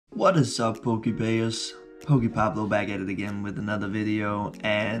What is up, Pokepayers? PokePablo back at it again with another video,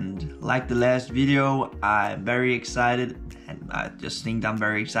 and like the last video, I'm very excited, and I just think I'm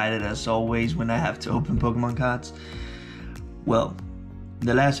very excited as always when I have to open Pokemon cards. Well, in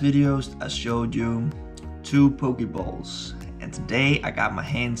the last videos I showed you 2 Pokeballs, and today I got my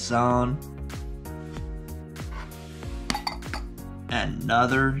hands on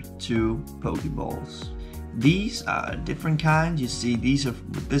another 2 Pokeballs. These are different kinds. You see, this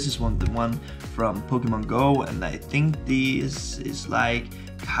is the one from Pokemon Go, and I think this is like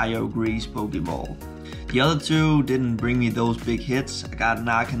Kyogre's Pokeball. The other 2 didn't bring me those big hits. I got an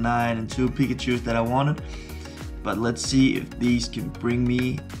Arcanine and 2 Pikachus that I wanted, but let's see if these can bring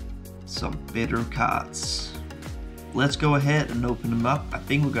me some better cards. Let's go ahead and open them up. I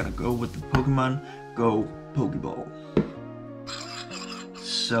think we're gonna go with the Pokemon Go Pokeball.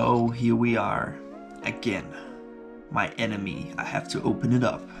 So here we are. Again, my enemy. I have to open it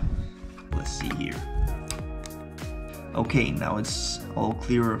up. Let's see here. Okay, now it's all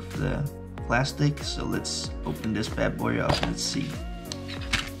clear of the plastic, so let's open this bad boy up. Let's see.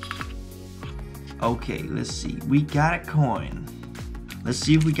 Okay, let's see. We got a coin. Let's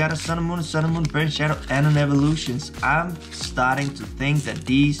see if we got a Sun and Moon, Burn Shadow, and an Evolutions. I'm starting to think that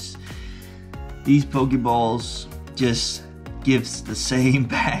these Pokeballs just gives the same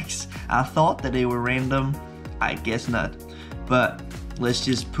packs. I thought that they were random, I guess not. But let's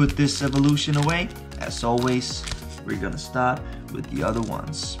just put this evolution away. As always, we're gonna start with the other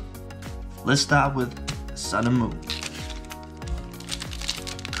ones. Let's start with Sun and Moon.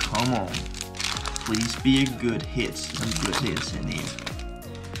 Come on, please be a good hit. Some good hits in here.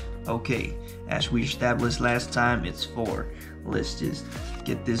 Okay, as we established last time, it's 4. Let's just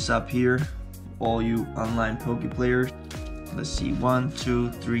get this up here, all you online Poke players. Let's see, 1,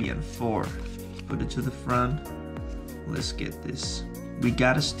 2, 3, and 4. Put it to the front. Let's get this. We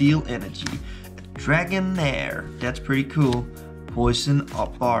got a Steel Energy, a Dragonair, that's pretty cool. Poison or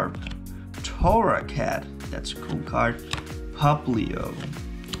Barb, Torracat, that's a cool card. Popplio,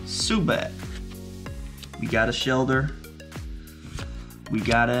 Zubat. We got a Shelter. We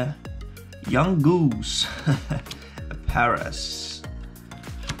got a Young Goose, a Paras.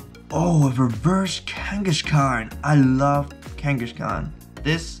 Oh, a reverse Kangaskhan. I love Kangaskhan.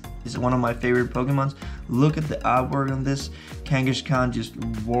 This is one of my favorite Pokemons. Look at the artwork on this. Kangaskhan just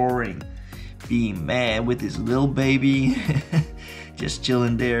roaring, being mad with his little baby. Just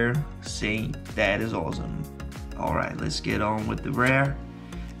chilling there, saying that is awesome. Alright, let's get on with the rare.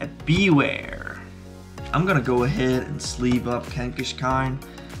 A Bewear. I'm gonna go ahead and sleeve up Kangaskhan.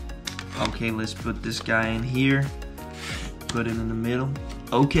 Okay, let's put this guy in here. Put it in the middle.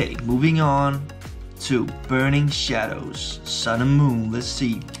 Okay, moving on to Burning Shadows, Sun and Moon. Let's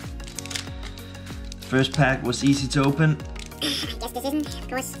see. First pack was easy to open. I guess this isn't, of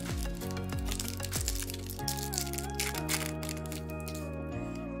course.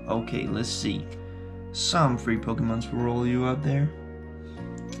 Okay, let's see. Some free Pokemons for all you out there.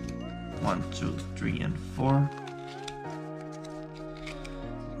 1, 2, 3, and 4.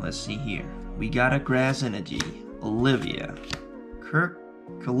 Let's see here. We got a Grass Energy, Olivia,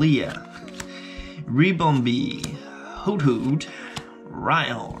 Kalia, Ribombee, Hoothoot,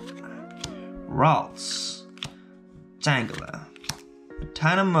 Rhyhorn, Ralts, Tangela, a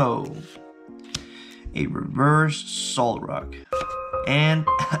Tynamo, a reverse Solrock, and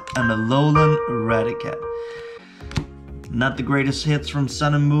an Alolan Raticate. Not the greatest hits from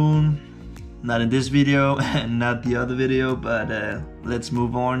Sun and Moon, not in this video and not the other video, but let's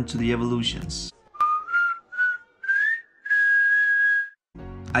move on to the evolutions.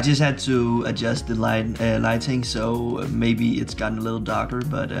 I just had to adjust the lighting, so maybe it's gotten a little darker,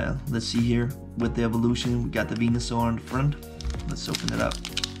 but let's see here. With the evolution, we got the Venusaur on the front. Let's open it up.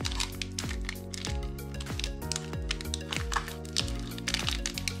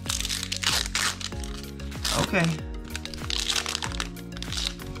 Okay.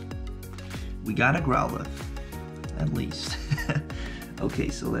 We got a Growlithe, at least. Okay,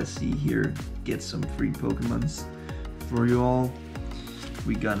 so let's see here. Get some free Pokemons for you all.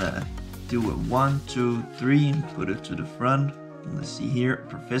 We're gonna do it 1, 2, 3 and put it to the front. Let's see here,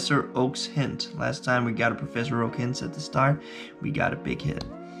 Professor Oak's Hint. Last time we got a Professor Oak hint at the start, we got a big hit.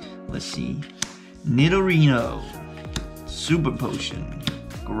 Let's see, Nidorino, Super Potion,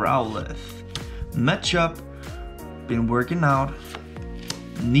 Growlithe, Matchup, been working out,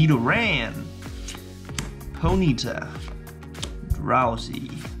 Nidoran, Ponyta,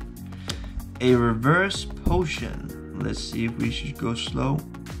 Drowsy, a Reverse Potion. Let's see if we should go slow.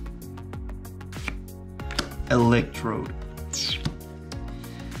 Electrode.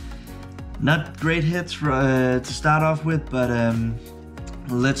 Not great hits for, to start off with, but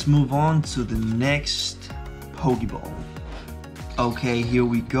let's move on to the next Pokeball. Okay, here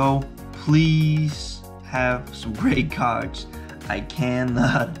we go. Please have some great cards. I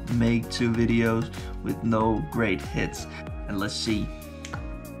cannot make 2 videos with no great hits. And let's see.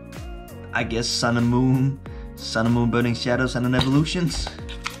 I guess Sun and Moon, Burning Shadows, and an Evolutions.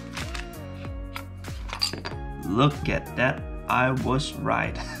 Look at that, I was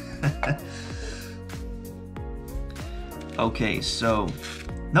right. Okay, so,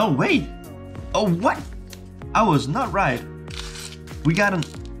 no wait, oh what? I was not right. We got an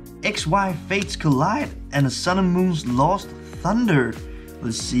XY Fates Collide and a Sun and Moon's Lost Thunder.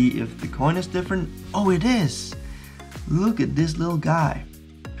 Let's see if the coin is different. Oh, it is. Look at this little guy.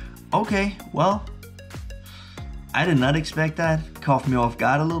 Okay, well, I did not expect that. Caught me off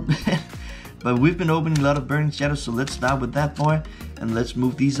guard a little bit. But we've been opening a lot of Burning Shadows, so let's start with that boy and let's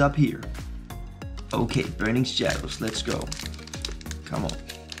move these up here. Okay, Burning Shadows, let's go. Come on.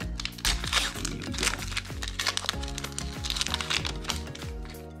 Here we go.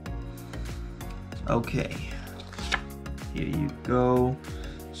 Okay, here you go.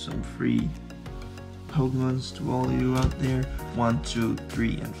 Some free Pokemons to all of you out there. 1, 2,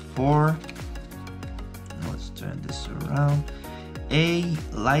 3, and 4. Let's turn this around. A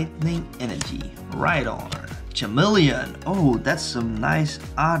Lightning Energy, right on. Chameleon, oh, that's some nice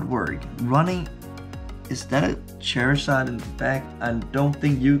artwork. Running, is that a Charizard in the back? I don't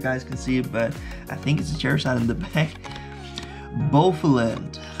think you guys can see it, but I think it's a Charizard in the back.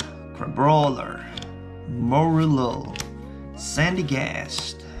 Bouffalant, Crabrawler, Morillo,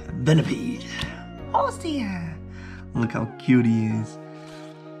 Sandygast, Venipede. Oh dear, look how cute he is.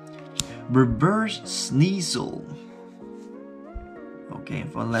 Reverse Sneasel. Okay,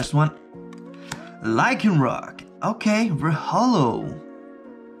 for the last one, Lycanroc. Okay, Reholo.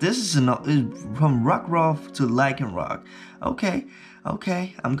 This is from Rockruff to Lycanroc.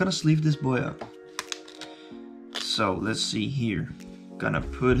 Okay, I'm gonna sleeve this boy up. So let's see here. Gonna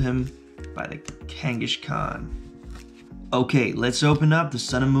put him by the Kangaskhan. Okay, let's open up the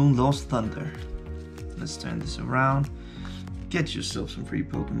Sun and Moon Lost Thunder. Let's turn this around. Get yourself some free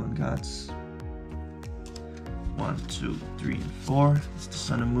Pokemon cards. 1, 2, 3, and 4. It's the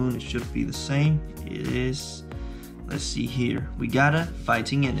Sun and Moon. It should be the same. It is. Let's see here. We got a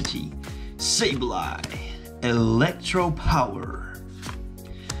Fighting Energy, Sableye, Electro Power,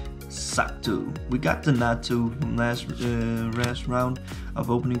 Saktu. We got the Natu from last round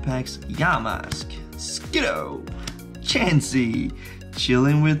of opening packs. Yamask, Skiddo, Chansey,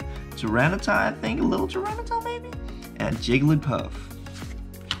 chilling with Tyranitar, I think, a little Tyranitar maybe, and Jigglypuff,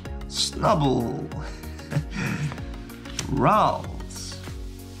 Snubble. Ralts.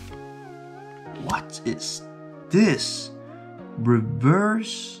 What is this?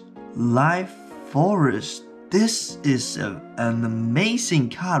 Reverse Life Forest. This is an amazing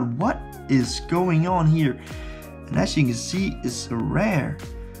card. What is going on here? And as you can see, it's a rare.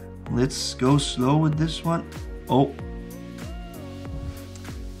 Let's go slow with this one. Oh.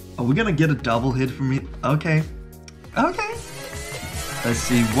 Are we gonna get a double hit from me? Okay. Okay. Let's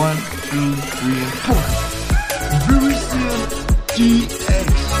see, 1, 2, 3, and 4. Virizion GX.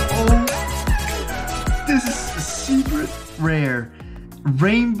 Oh, this is a secret rare.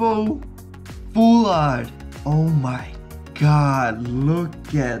 Rainbow Full Art. Oh my god,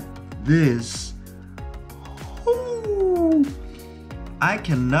 look at this. Ooh. I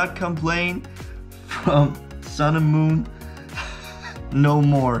cannot complain from Sun and Moon no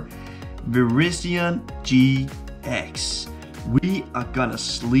more. Virizion GX. We are gonna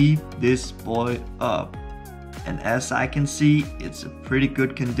sleeve this boy up, and as I can see, it's a pretty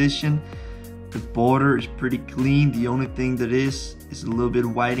good condition. The border is pretty clean. The only thing that is a little bit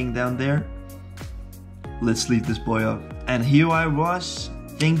whiting down there. Let's sleeve this boy up. And here I was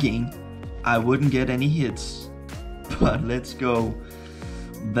thinking I wouldn't get any hits, but let's go.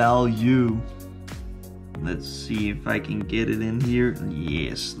 Value. Let's see if I can get it in here.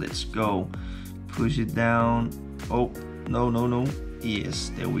 Yes, let's go. Push it down. Oh, no.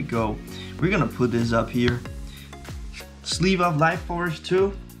 Yes, there we go. We're gonna put this up here. Sleeve of Life Forest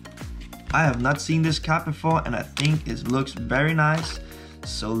 2. I have not seen this card before, and I think it looks very nice.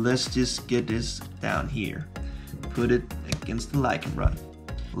 So let's just get this down here. Put it against the Lycanroc.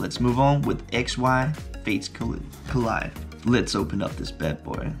 Let's move on with XY Fates Collide. Let's open up this bad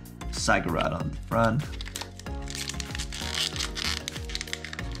boy. Psychorod on the front.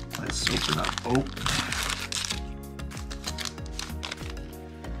 Let's open up. Oh.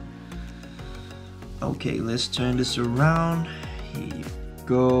 Okay, let's turn this around. Here you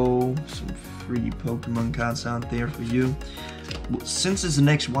go. Some free Pokemon cards out there for you. Since it's an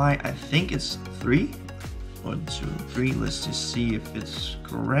XY, I think it's 3. 1, 2, 3. Let's just see if it's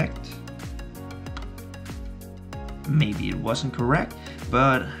correct. Maybe it wasn't correct,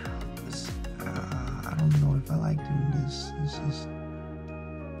 but I don't know if I like doing this.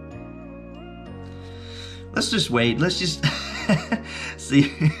 Let's just wait. Let's just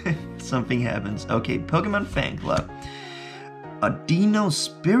see if something happens. Okay, Pokemon Fan Club. Adino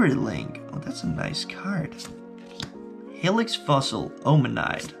Spirit Link. Oh, that's a nice card. Helix Fossil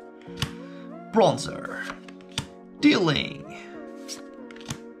Omanite. Bronzer. Dealing.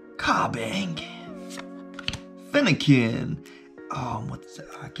 Carbink. Fennekin. Oh, what's that?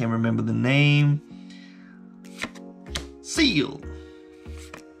 I can't remember the name. Seal.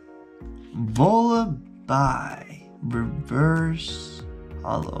 Volabie. Reverse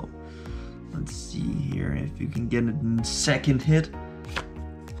Hollow. Let's see here if you can get it in the second hit.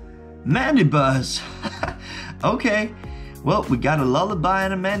 Mandibuzz. Okay. Well, we got a Lullaby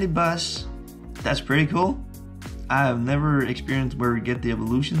and a Mandibuzz. That's pretty cool. I have never experienced where we get the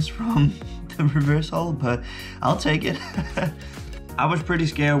evolutions from the reverse hole, but I'll take it. I was pretty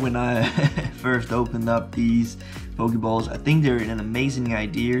scared when I first opened up these Pokeballs. I think they're an amazing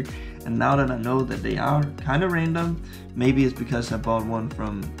idea, and now that I know that they are kind of random, maybe it's because I bought one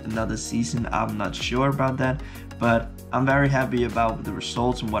from another season, I'm not sure about that, but I'm very happy about the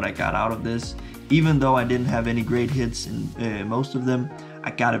results and what I got out of this. Even though I didn't have any great hits in most of them,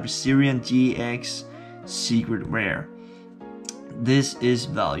 I got a Viserion GX Secret Rare. This is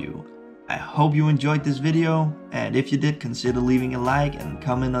value. I hope you enjoyed this video, and if you did, consider leaving a like and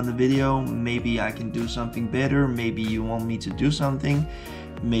comment on the video. Maybe I can do something better, maybe you want me to do something,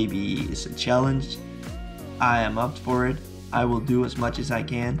 maybe it's a challenge. I am up for it. I will do as much as I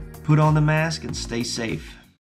can. Put on the mask and stay safe.